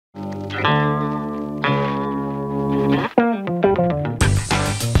Lagos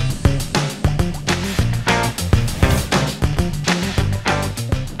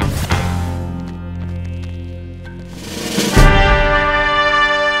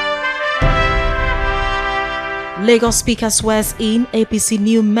Speaker swears in APC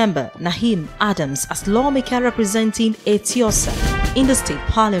new member Nahim Adams as lawmaker representing Eti-Osa in the state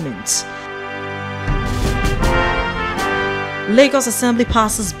parliament. Lagos Assembly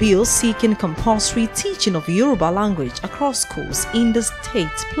passes bill seeking compulsory teaching of Yoruba language across schools in the state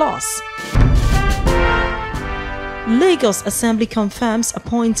plus. Lagos Assembly confirms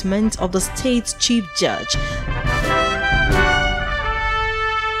appointment of the state's chief judge.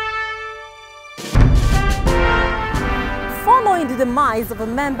 Following the demise of a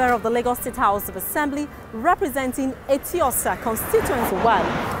member of the Lagos State House of Assembly representing Eti-Osa Constituency 1,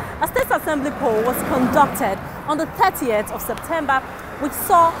 a State Assembly poll was conducted on the 30th of September, which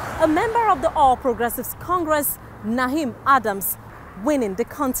saw a member of the All Progressives Congress, Nahim Adams, winning the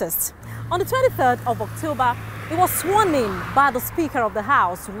contest. On the 23rd of October, he was sworn in by the Speaker of the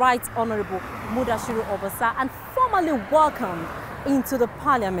House, Right Honorable Mudashiru Obasa, and formally welcomed into the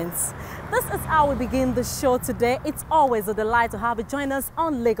Parliament. This is how we begin the show today. It's always a delight to have you join us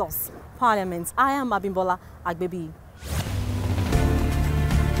on Lagos Parliament. I am Abimbola Agbebi.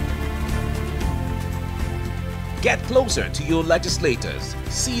 Get closer to your legislators.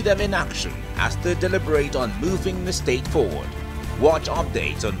 See them in action as they deliberate on moving the state forward. Watch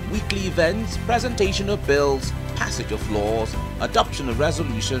updates on weekly events, presentation of bills, passage of laws, adoption of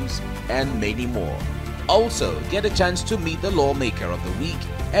resolutions, and many more. Also, get a chance to meet the lawmaker of the week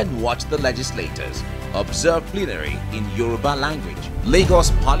and watch the legislators. Observe plenary in Yoruba language. Lagos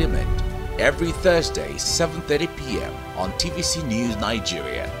Parliament, every Thursday, 7:30 p.m. on TVC News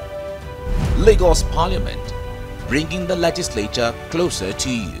Nigeria. Lagos Parliament, bringing the legislature closer to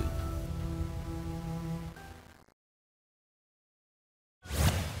you.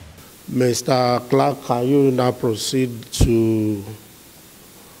 Mr. Clark, can you now proceed to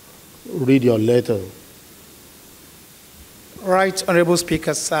read your letter? Right Honorable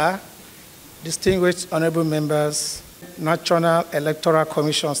Speaker, sir, distinguished honorable members, National Electoral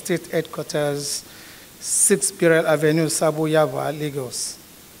Commission State Headquarters, 6 Birel Avenue, Sabo Yava, Lagos,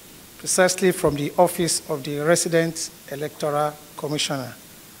 precisely from the office of the Resident Electoral Commissioner.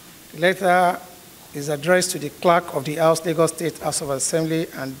 The letter is addressed to the Clerk of the House, Lagos State House of Assembly,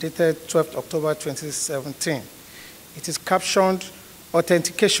 and dated 12th October 2017. It is captioned,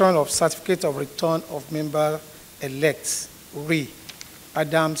 Authentication of Certificate of Return of Member-Elect, Re.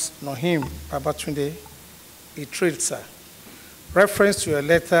 Adams Nohim Babatunde. It reads, sir. Reference to your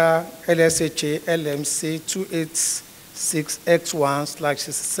letter LSHA LMC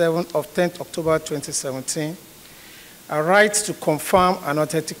 286X1/67 of 10th October 2017, a right to confirm and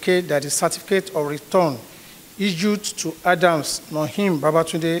authenticate that the certificate of return issued to Adams Nohim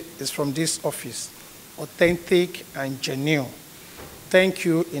Babatunde is from this office, authentic and genuine. Thank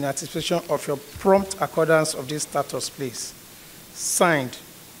you in anticipation of your prompt accordance of this status, please. Signed,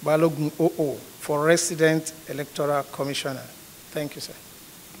 Balogun OO, for Resident Electoral Commissioner. Thank you, sir.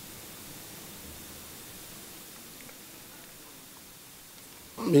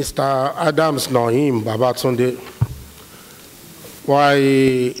 Mr. Adams Nohim Babatunde,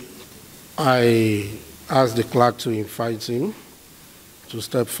 why I asked the clerk to invite him to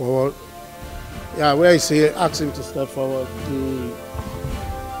step forward. Yeah, where is he? Ask him to step forward.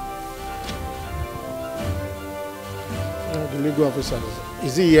 The legal officer.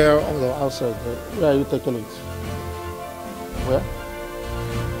 Is he here or the outside? Where are you taking it? Where?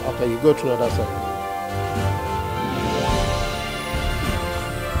 Okay, you go through the other side.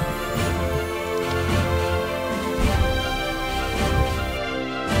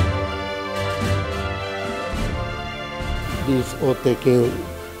 This oath taking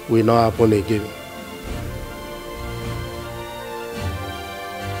will not happen again.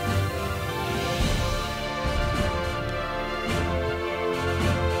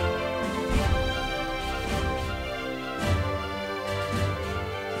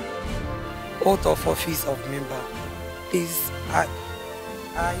 Oath of office of member. Please, I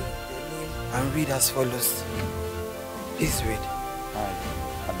the name and read as follows. Please read. Hi,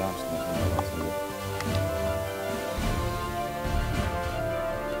 Adams Nohim.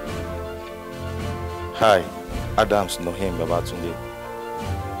 Hi, Adams Nohim Babatunde.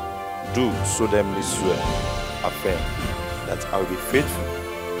 Do solemnly swear, affirm that I will be faithful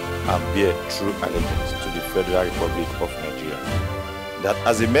and bear true allegiance to the Federal Republic of Nigeria. That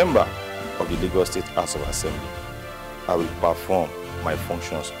as a member of the Lagos State House of Assembly, I will perform my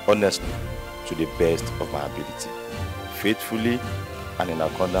functions honestly to the best of my ability, faithfully and in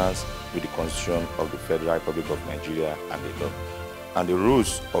accordance with the Constitution of the Federal Republic of Nigeria and the law, and the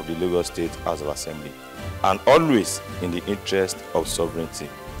rules of the Lagos State House of Assembly, and always in the interest of sovereignty,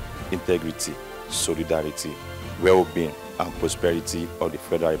 integrity, solidarity, well-being, and prosperity of the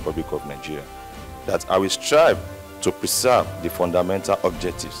Federal Republic of Nigeria. That I will strive to preserve the fundamental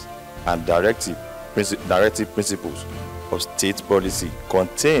objectives and directive principles of state policy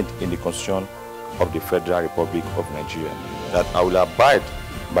contained in the Constitution of the Federal Republic of Nigeria. That I will abide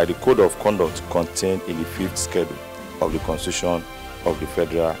by the Code of Conduct contained in the 5th schedule of the Constitution of the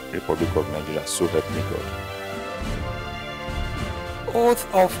Federal Republic of Nigeria. So help me God.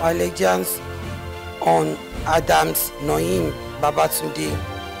 Oath of allegiance on Adams Nohim Babatunde.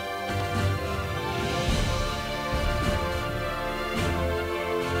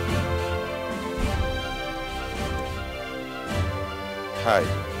 I,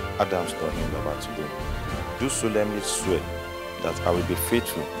 Adams Nohim Babatunde, do solemnly swear that I will be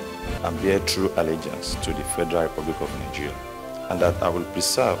faithful and bear true allegiance to the Federal Republic of Nigeria, and that I will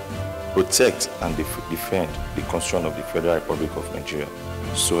preserve, protect, and defend the Constitution of the Federal Republic of Nigeria.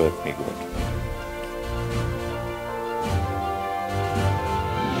 So help me God.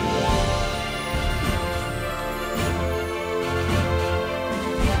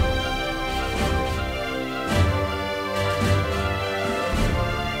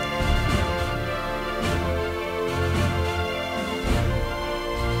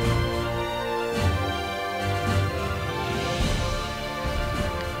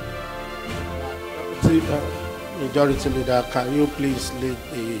 Majority Leader, can you please lead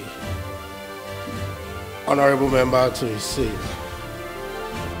the honorable member to his seat?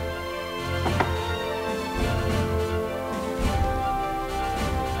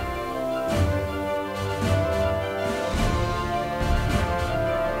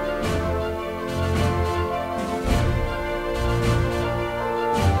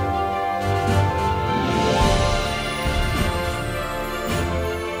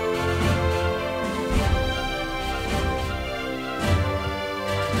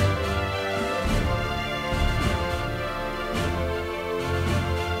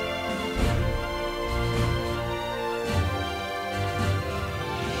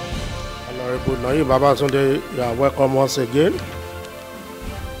 Honorable Nohim Babatunde, you are welcome once again.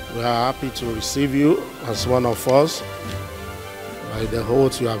 We are happy to receive you as one of us by the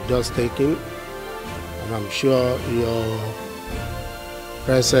oath you have just taken, and I'm sure your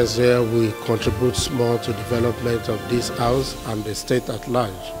presence here will contribute more to development of this house and the state at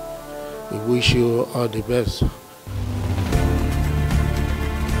large. We wish you all the best.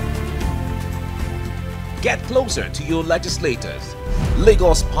 Get closer to your legislators.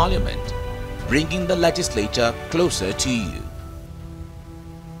 Lagos Parliament, bringing the legislature closer to you.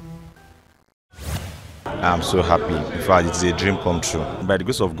 I'm so happy. In fact, it's a dream come true. By the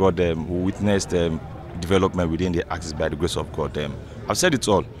grace of God, we witnessed development within the axis by the grace of God. I've said it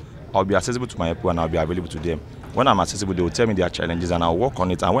all. I'll be accessible to my people and I'll be available to them. When I'm accessible, they will tell me their challenges and I'll work on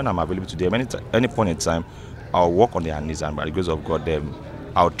it. And when I'm available to them, any point in time, I'll work on their needs. And by the grace of God,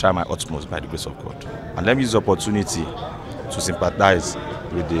 I'll try my utmost by the grace of God. And let me use the opportunity to sympathize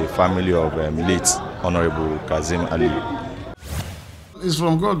with the family of late Honorable Kazim Ali. It's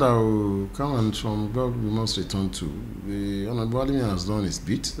from God that will come, and from God we must return to. The Honorable Ali has done his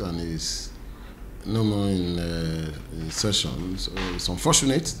bit and is no more in session. So it's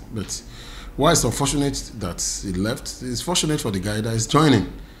unfortunate, but why it's unfortunate that he left? It's fortunate for the guy that is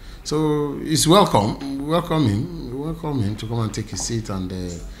joining. So it's welcome. We welcome him to come and take his seat, and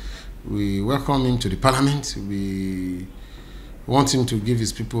we welcome him to the parliament. We want him to give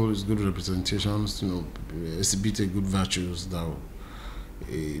his people his good representations, exhibit a good virtues that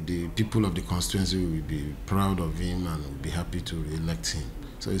the people of the constituency will be proud of him and will be happy to elect him.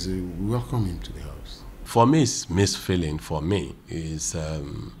 So we welcome him to the house. For me, it's mixed feeling. For me, is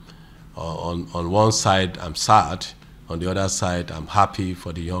on one side I'm sad, on the other side I'm happy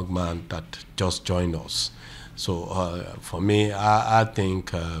for the young man that just joined us. So for me, I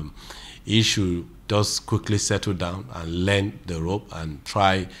think he should just quickly settle down and learn the rope and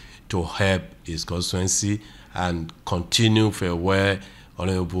try to help his constituency and continue for where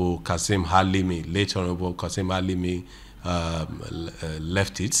Honorable Kasim Halimi, late Honorable Kasim Halimi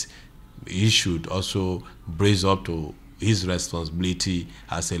left it. He should also brace up to his responsibility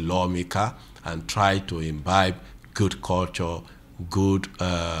as a lawmaker and try to imbibe good culture, good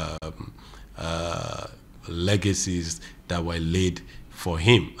legacies that were laid for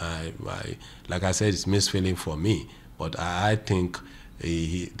him. Like I said, it's mixed feeling for me, but I think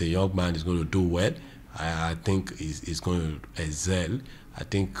the young man is going to do well. I think he's going to excel. I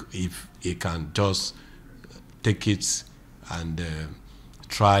think if he can just take it and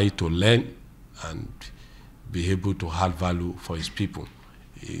try to learn and be able to add value for his people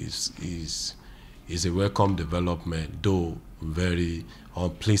is a welcome development, though very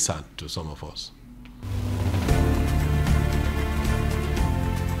unpleasant to some of us.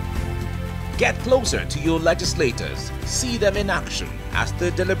 Get closer to your legislators. See them in action as they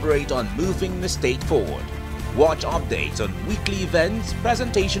deliberate on moving the state forward. Watch updates on weekly events,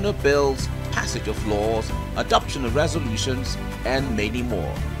 presentation of bills, passage of laws, adoption of resolutions, and many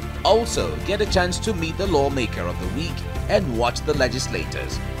more. Also, get a chance to meet the lawmaker of the week and watch the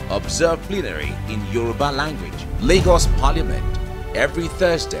legislators. Observe plenary in Yoruba language. Lagos Parliament, every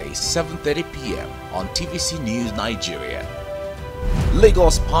Thursday, 7:30 p.m. on TVC News Nigeria.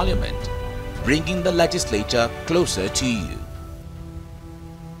 Lagos Parliament, bringing the legislature closer to you.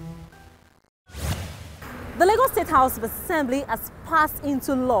 The Lagos State House of Assembly has passed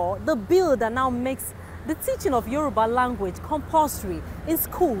into law the bill that now makes the teaching of Yoruba language compulsory in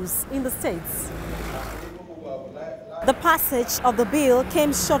schools in the states. The passage of the bill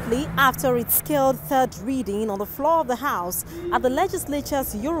came shortly after its scheduled third reading on the floor of the House at the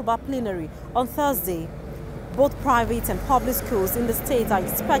legislature's Yoruba plenary on Thursday. Both private and public schools in the state are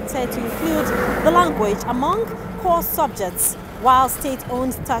expected to include the language among core subjects, while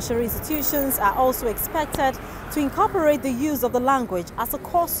state-owned tertiary institutions are also expected to incorporate the use of the language as a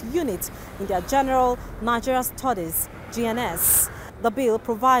course unit in their General Nigeria Studies, GNS. The bill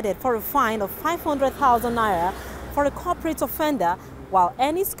provided for a fine of 500,000 naira for a corporate offender, while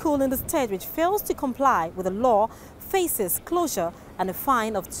any school in the state which fails to comply with the law faces closure and a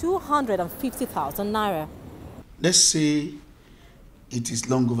fine of 250,000 naira. Let's say it is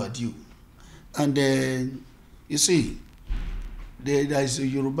long overdue. And you see, there is a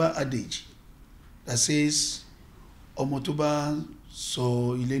Yoruba adage that says, Omotoba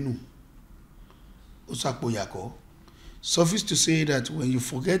so ilenu, Osapoyako. Suffice to say that when you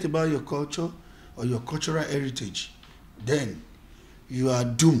forget about your culture or your cultural heritage, then you are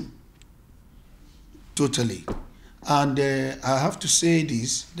doomed totally. And I have to say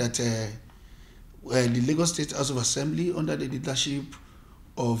this, that the Lagos State House of Assembly, under the leadership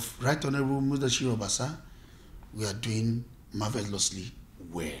of Right Honorable Mudashi Obasa, we are doing marvelously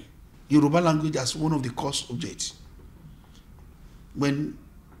well. Yoruba language as one of the core subjects when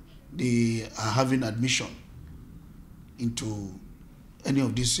they are having admission into any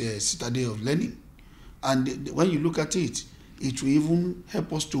of this citadel of learning. And when you look at it, it will even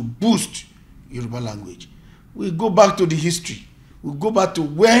help us to boost Yoruba language. We go back to the history. We go back to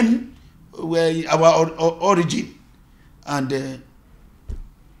when our origin, and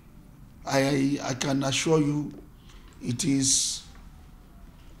I can assure you it is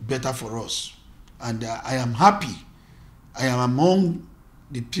better for us, and I am happy. I am among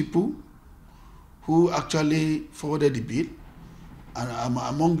the people who actually forwarded the bill, and I'm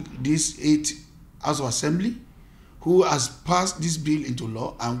among these 8 House of Assembly who has passed this bill into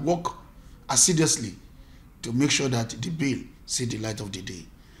law and work assiduously to make sure that the bill see the light of the day.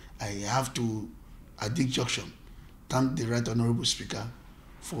 I have to, at this junction, thank the Right Honorable Speaker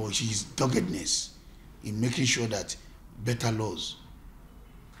for his doggedness in making sure that better laws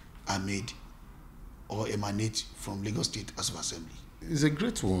are made or emanate from Lagos State House of Assembly. It's a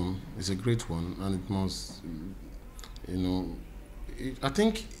great one. It's a great one, and it must, I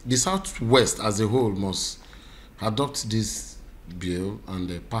think the Southwest as a whole must adopt this bill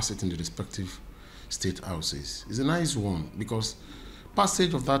and pass it in the respective state houses. It's a nice one because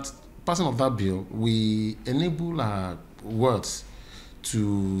passing of that bill, we enable our words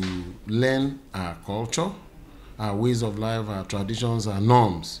to learn our culture, our ways of life, our traditions, our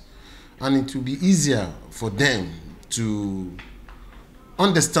norms, and it will be easier for them to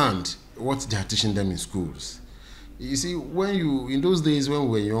understand what they are teaching them in schools. You see, in those days when we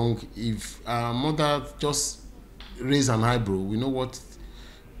were young, if our mother just raised an eyebrow, we know what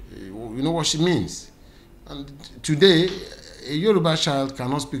she means. And today, a Yoruba child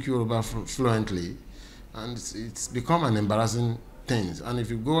cannot speak Yoruba fluently, and it's become an embarrassing thing. And if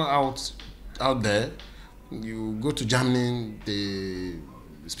you go out there, you go to Germany, they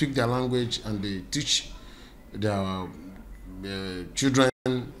speak their language and they teach their children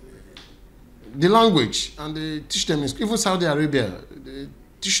the language, and they teach them even Saudi Arabia. They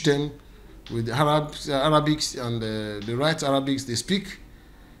teach them with Arabics, and the right Arabics. They speak,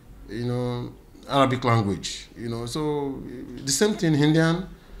 Arabic language. So the same thing in Indian.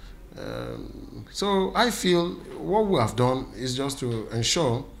 So I feel what we have done is just to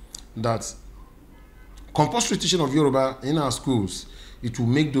ensure that compulsory teaching of Yoruba in our schools, it will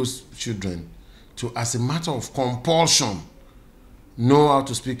make those children to, as a matter of compulsion, know how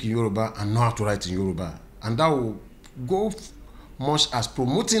to speak in Yoruba and know how to write in Yoruba. And that will go much as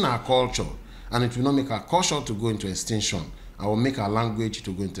promoting our culture, and it will not make our culture to go into extinction. I will make our language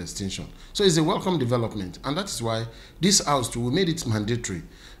to go into extinction. So it's a welcome development, and that is why this house too, we made it mandatory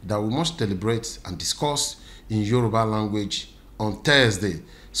that we must deliberate and discuss in Yoruba language on Thursday,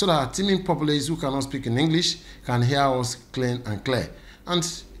 so that our teeming populace who cannot speak in English can hear us clean and clear. And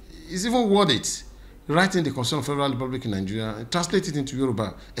it's even worth it, writing the Constitution of the Federal Republic in Nigeria and translate it into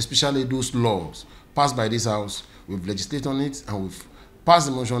Yoruba, especially those laws passed by this house. We've legislated on it, and we've passed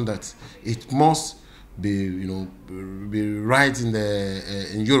the motion that it must be, be right in the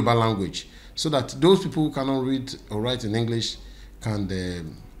in Yoruba language, so that those people who cannot read or write in English can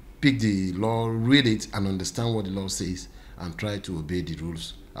pick the law, read it, and understand what the law says, and try to obey the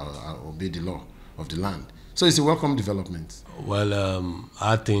rules, obey the law of the land. So it's a welcome development. Well,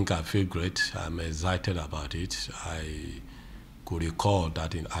 I think I feel great. I'm excited about it. I could recall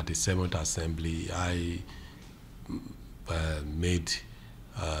that at the 7th Assembly, I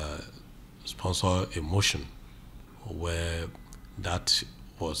sponsor a motion where that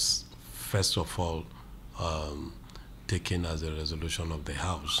was first of all taken as a resolution of the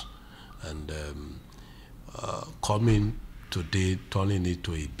House, and coming today, turning it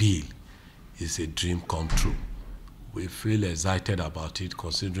to a bill, is a dream come true. We feel excited about it,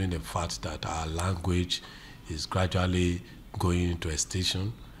 considering the fact that our language is gradually going into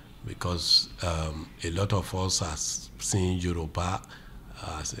extinction, because a lot of us are seeing Yoruba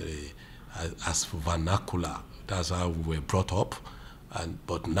as vernacular. That's how we were brought up,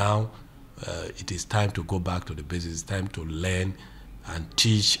 but now it is time to go back to the basics. It's time to learn and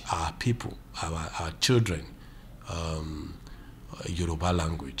teach our people, our children, Yoruba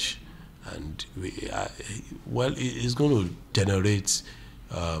language. And it's going to generate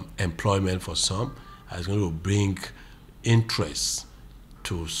employment for some. It's going to bring interest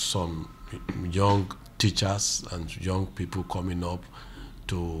to some young teachers and young people coming up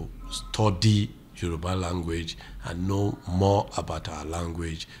to study Yoruba language and know more about our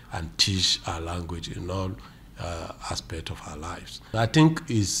language and teach our language in all aspects of our lives. I think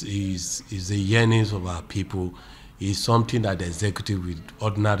is the yearnings of our people, is something that the executive would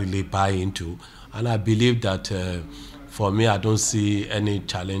ordinarily buy into, and I believe that for me, I don't see any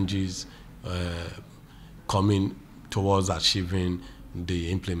challenges coming towards achieving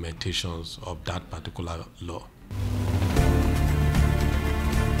the implementations of that particular law.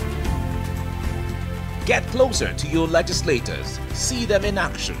 Get closer to your legislators. See them in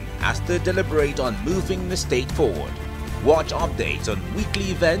action as they deliberate on moving the state forward. Watch updates on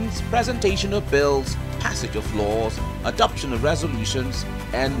weekly events, presentation of bills, passage of laws, adoption of resolutions,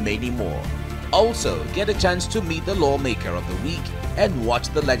 and many more. Also, get a chance to meet the lawmaker of the week and watch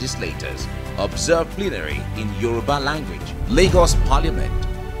the legislators. Observe plenary in Yoruba language. Lagos Parliament,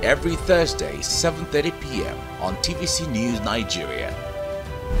 every Thursday, 7:30 p.m. on TVC News Nigeria.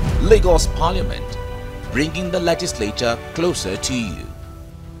 Lagos Parliament, bringing the legislature closer to you.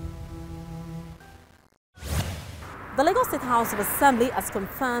 The Lagos State House of Assembly has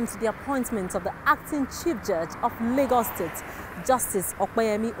confirmed the appointment of the acting Chief Judge of Lagos State, Justice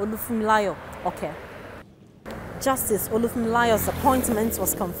Opeyemi Olufunmilayo. Okay. Justice Olufunmilayo's appointment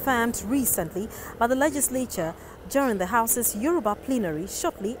was confirmed recently by the legislature during the House's Yoruba plenary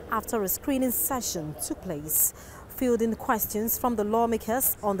shortly after a screening session took place. Fielding questions from the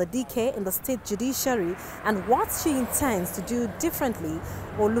lawmakers on the decay in the state judiciary and what she intends to do differently,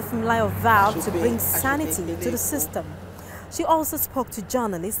 Olufunmilayo vowed to bring sanity to the system. She also spoke to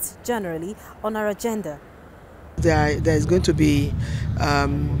journalists generally on her agenda. There is going to be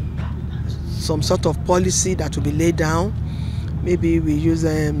some sort of policy that will be laid down. Maybe we use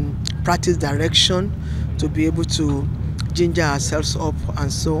practice direction to be able to ginger ourselves up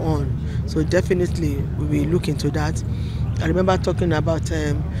and so on. So definitely we will look into that. I remember talking about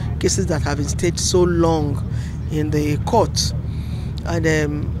cases that have stayed so long in the court,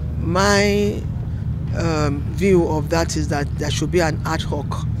 and my view of that is that there should be an ad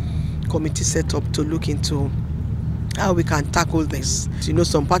hoc committee set up to look into how we can tackle this. You know,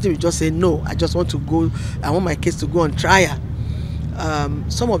 some party will just say, no, I just want to go, I want my case to go on trial.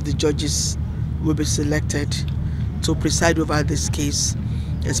 Some of the judges will be selected to preside over this case,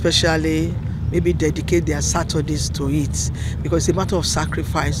 especially maybe dedicate their Saturdays to it, because it's a matter of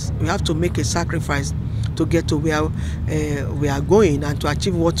sacrifice. We have to make a sacrifice to get to where we are going and to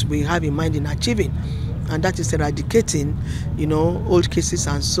achieve what we have in mind in achieving, and that is eradicating, you know, old cases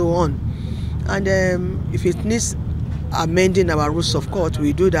and so on. And if it needs amending our rules of court,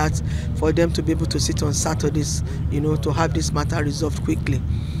 we do that for them to be able to sit on Saturdays, you know, to have this matter resolved quickly.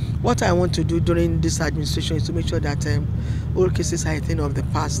 What I want to do during this administration is to make sure that all cases are a thing of the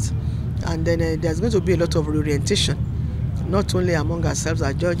past, and then there's going to be a lot of reorientation not only among ourselves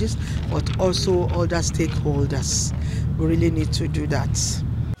as judges, but also other stakeholders. We really need to do that.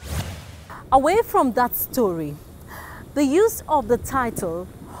 Away from that story, the use of the title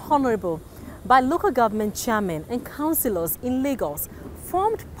Honorable by local government chairmen and councillors in Lagos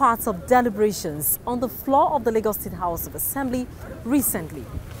formed part of deliberations on the floor of the Lagos State House of Assembly recently.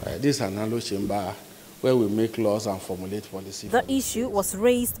 This is an annual chamber where we make laws and formulate policy. The issue was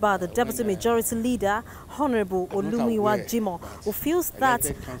raised by the Deputy Majority Leader, Honorable Olumuyiwa Jimoh, who feels that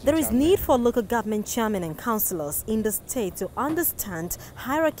there is need for local government chairmen and councillors in the state to understand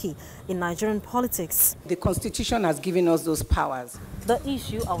hierarchy in Nigerian politics. The Constitution has given us those powers. The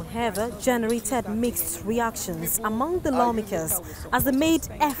issue, however, generated mixed reactions among the lawmakers as they made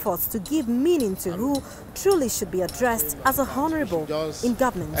efforts to give meaning to who truly should be addressed as a honorable in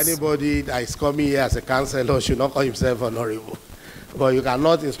governance. Anybody that is coming here as a councillor should not call himself honorable. But you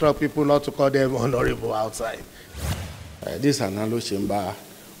cannot instruct people not to call them honorable outside. This is an annual chamber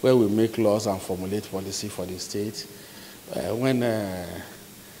where we make laws and formulate policy for the state. I'm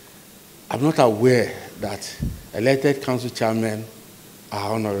not aware that elected council chairmen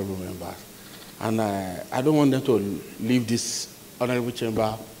are honorable members. And I don't want them to leave this honorable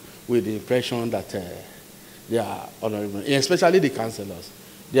chamber with the impression that they are honorable, especially the councillors.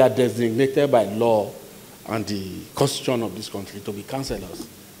 They are designated by law and the constitution of this country to be councillors.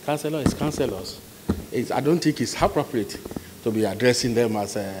 Councillor is councillors. I don't think it's appropriate to be addressing them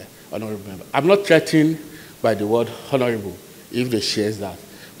as honorable members. I'm not threatened by the word honorable if they share that.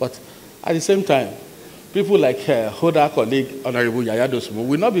 But at the same time, people like other colleague Honorable Yaya Dosmo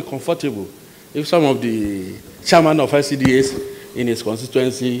will not be comfortable if some of the chairman of SCDAs in his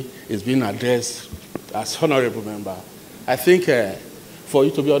constituency is being addressed as honorable member. I think for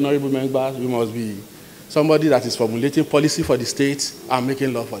you to be honorable member, you must be somebody that is formulating policy for the state and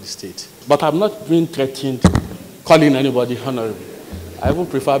making law for the state. But I'm not being threatened calling anybody honorable. I even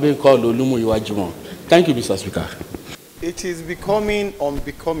prefer being called Olumuyiwa Jimoh. Thank you, Mr. Speaker. It is becoming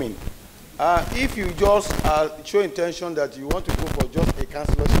unbecoming. If you just show intention that you want to go for just a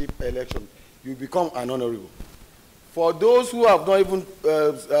councillorship election, you become an honorable. For those who have not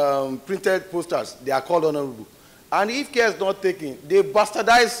even printed posters, they are called honorable. And if care is not taken, they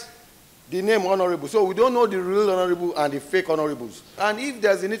bastardize the name honorable. So we don't know the real honorable and the fake honorables. And if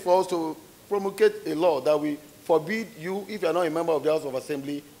there's a need for us to promulgate a law that we forbid you, if you're not a member of the House of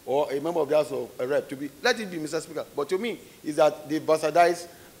Assembly or a member of the House of Rep, to be, let it be, Mr. Speaker. But to me, is that they bastardize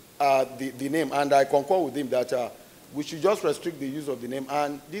the name, and I concur with him that we should just restrict the use of the name,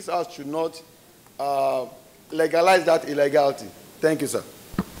 and this House should not legalize that illegality. Thank you, sir.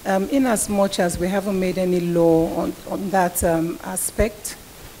 In as much as we haven't made any law on that aspect,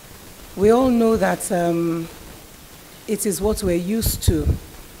 we all know that it is what we're used to.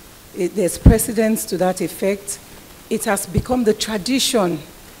 There's precedence to that effect. It has become the tradition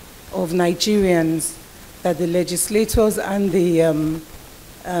of Nigerians that the legislators and the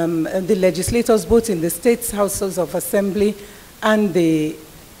legislators, both in the state houses of assembly and the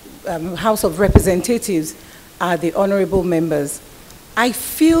House of Representatives, are the honorable members. I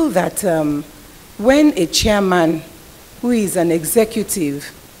feel that when a chairman who is an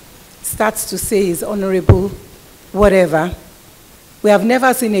executive starts to say is honorable, whatever, we have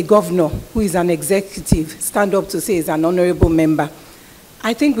never seen a governor who is an executive stand up to say is an honorable member.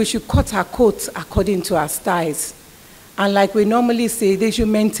 I think we should cut our coats according to our styles. And like we normally say, they should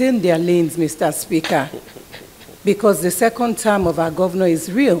maintain their lanes, Mr. Speaker, because the second term of our governor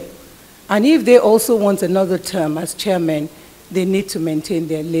is real. And if they also want another term as chairman, they need to maintain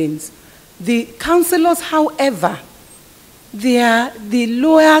their lanes. The councillors, however, they are the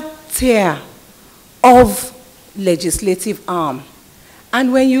lower tier of legislative arm.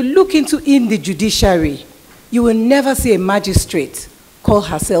 And when you look in the judiciary, you will never see a magistrate call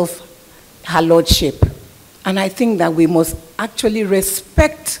herself her lordship. And I think that we must actually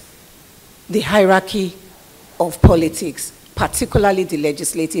respect the hierarchy of politics, particularly the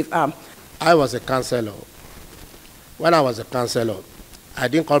legislative arm. I was a councillor. When I was a councillor, I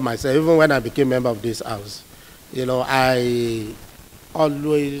didn't call myself, even when I became member of this house, you know, I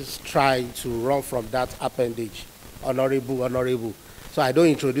always try to run from that appendage, honorable, honorable. So I don't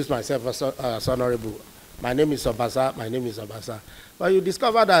introduce myself as honorable. My name is Obasa, my name is Obasa. But you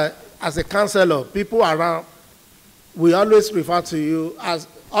discover that as a councillor, people around, we always refer to you as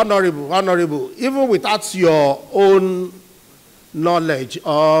honorable, honorable, even without your own knowledge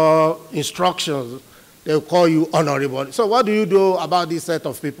or instructions, they'll call you honorable. So what do you do about this set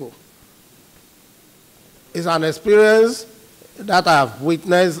of people? It's an experience that I've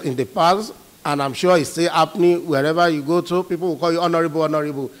witnessed in the past, and I'm sure it's still happening wherever you go to. People will call you honorable,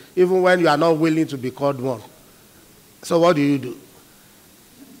 honorable, even when you are not willing to be called one. So what do?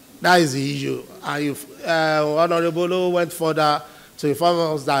 That is the issue. Honorable Lowo went further to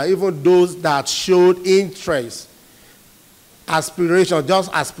inform us that even those that showed interest, aspiration,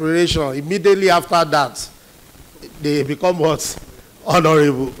 just aspiration, immediately after that, they become what?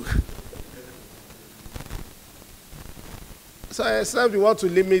 Honorable. So except we want to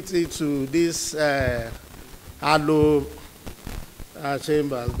limit it to this hollow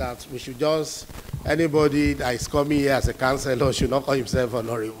chambers, that we should just, anybody that is coming here as a councillor should not call himself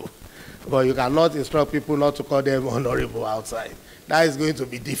honorable. But you cannot instruct people not to call them honorable outside. That is going to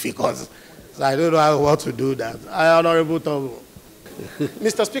be difficult. So I don't know how what to do that. Honorable Togo.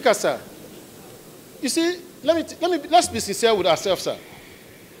 Mr. Speaker, sir, you see, let's be sincere with ourselves, sir.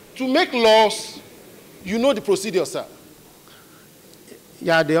 To make laws, you know the procedure, sir.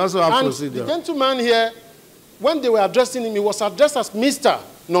 Yeah, they also have procedure. The gentleman here, when they were addressing him, he was addressed as Mr.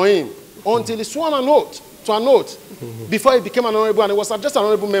 Noim until he swore an oath to an oath before he became an honorable, and he was addressed an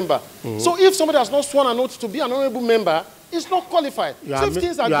honorable member. So if somebody has not sworn an oath to be an honorable member, it's not qualified. You are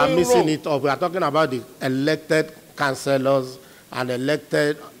missing it up. We are talking about the elected councillors and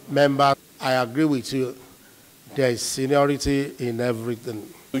elected members. I agree with you. There is seniority in everything.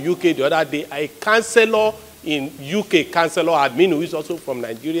 To UK the other day, a councillor in UK, Councillor Admin, who is also from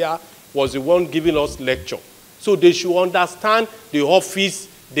Nigeria, was the one giving us lecture. So they should understand the office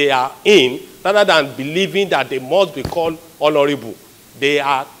they are in, rather than believing that they must be called honorable. They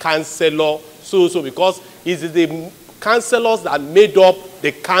are councillor, so because it is the councillors that made up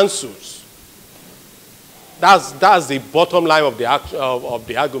the councils. That's the bottom line of the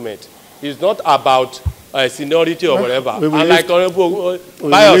argument. It's not about seniority or whatever. And like Honorable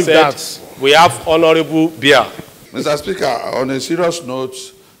Bayo said, we have honorable beer. Mr. Speaker, on a serious note,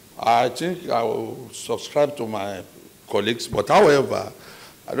 I think I will subscribe to my colleagues, but however,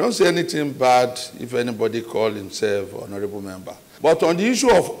 I don't say anything bad if anybody calls himself honorable member. But on the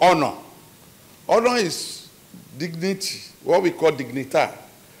issue of honor, honor is dignity, what we call dignitar.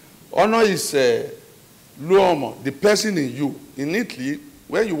 Honor is luomo, the person in you. In Italy,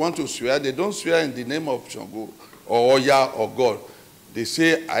 when you want to swear, they don't swear in the name of Shango or Oya or God. They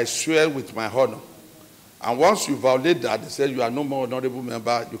say, I swear with my honor. And once you violate that, they say you are no more honorable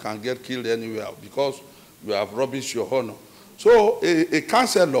member, you can get killed anywhere because you have rubbished your honor. So a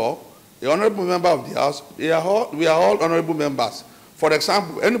councillor, a honorable member of the House, we are all honorable members. For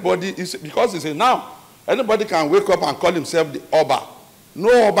example, anybody is, because it's a now, anybody can wake up and call himself the Oba. No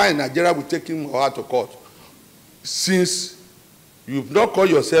Oba in Nigeria will take him or her to court. Since you've not called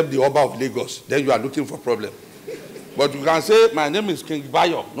yourself the Oba of Lagos, then you are looking for problem. But you can say, my name is King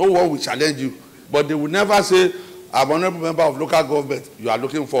Bayo. No one will challenge you. But they will never say, I'm an honorable member of local government. You are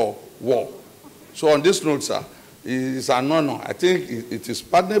looking for war. So on this note, sir, it's an honor. I think it is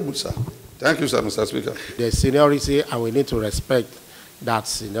pardonable, sir. Thank you, sir, Mr. Speaker. There's seniority, and we need to respect that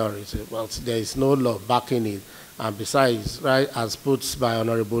seniority. But there is no law backing it. And besides, right, as put by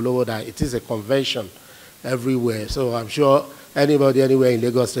Honorable Lowo, that it is a convention everywhere. So I'm sure anybody anywhere in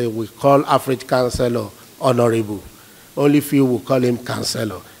Lagos State will call African councillor honorable. Only few will call him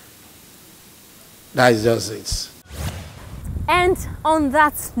councillor. That is just it. And on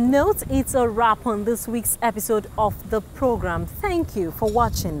that note, it's a wrap on this week's episode of the program. Thank you for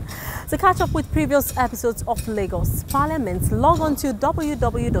watching. To catch up with previous episodes of Lagos Parliament, log on to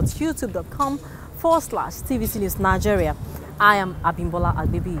www.youtube.com/TVC News Nigeria. I am Abimbola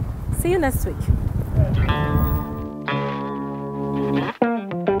Agbebi. See you next week.